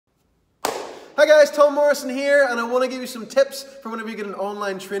Hi guys, Tom Morrison here, and I want to give you some tips for whenever you get an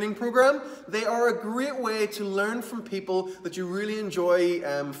online training program. They are a great way to learn from people that you really enjoy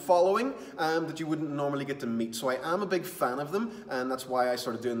following that you wouldn't normally get to meet. So I am a big fan of them, and that's why I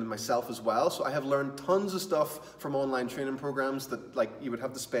started doing them myself as well. So I have learned tons of stuff from online training programs that you would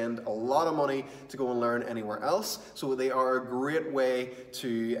have to spend a lot of money to go and learn anywhere else. So they are a great way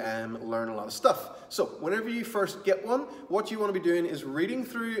to learn a lot of stuff. So whenever you first get one, what you want to be doing is reading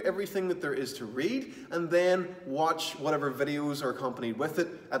through everything that there is to read, and then watch whatever videos are accompanied with it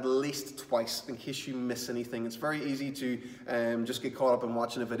at least twice in case you miss anything. It's very easy to just get caught up in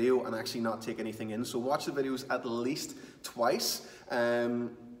watching a video and actually not take anything in. So watch the videos at least twice.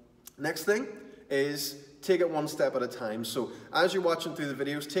 Next thing is take it one step at a time. So as you're watching through the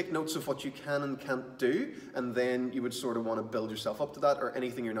videos, take notes of what you can and can't do, and then you would sort of want to build yourself up to that, or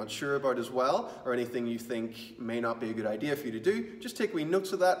anything you're not sure about as well, or anything you think may not be a good idea for you to do. Just take wee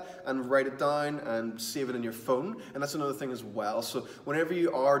notes of that and write it down and save it in your phone. And that's another thing as well. So whenever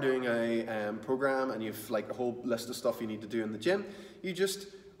you are doing a program and you've a whole list of stuff you need to do in the gym, you just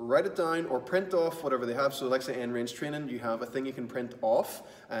write it down or print off whatever they have. So like say end range training, you have a thing you can print off,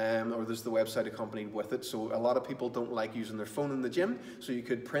 or there's the website accompanied with it. So a lot of people don't like using their phone in the gym, so you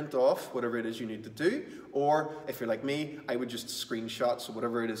could print off whatever it is you need to do. Or if you're like me, I would just screenshot. So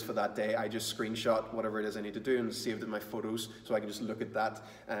whatever it is for that day, I just screenshot whatever it is I need to do and save it in my photos, so I can just look at that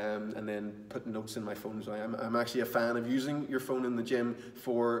and then put notes in my phone. So I'm actually a fan of using your phone in the gym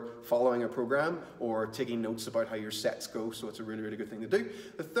for following a program or taking notes about how your sets go. So it's a really, really good thing to do.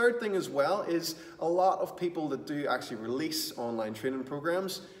 The third thing as well is a lot of people that do actually release online training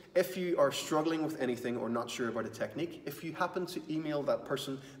programs, if you are struggling with anything or not sure about a technique, if you happen to email that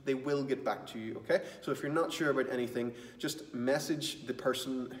person, they will get back to you, okay? So if you're not sure about anything, just message the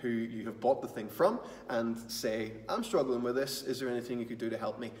person who you have bought the thing from and say, I'm struggling with this, is there anything you could do to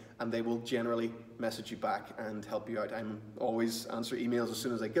help me? And they will generally message you back and help you out. I'm always answer emails as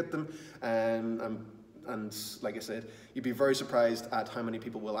soon as I get them, and like I said, you'd be very surprised at how many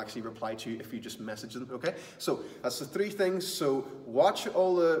people will actually reply to you if you just message them, okay? So that's the three things. So watch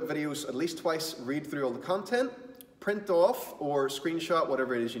all the videos at least twice, read through all the content, print off or screenshot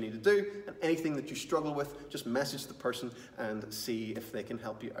whatever it is you need to do, and anything that you struggle with, just message the person and see if they can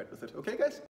help you out with it. Okay, guys?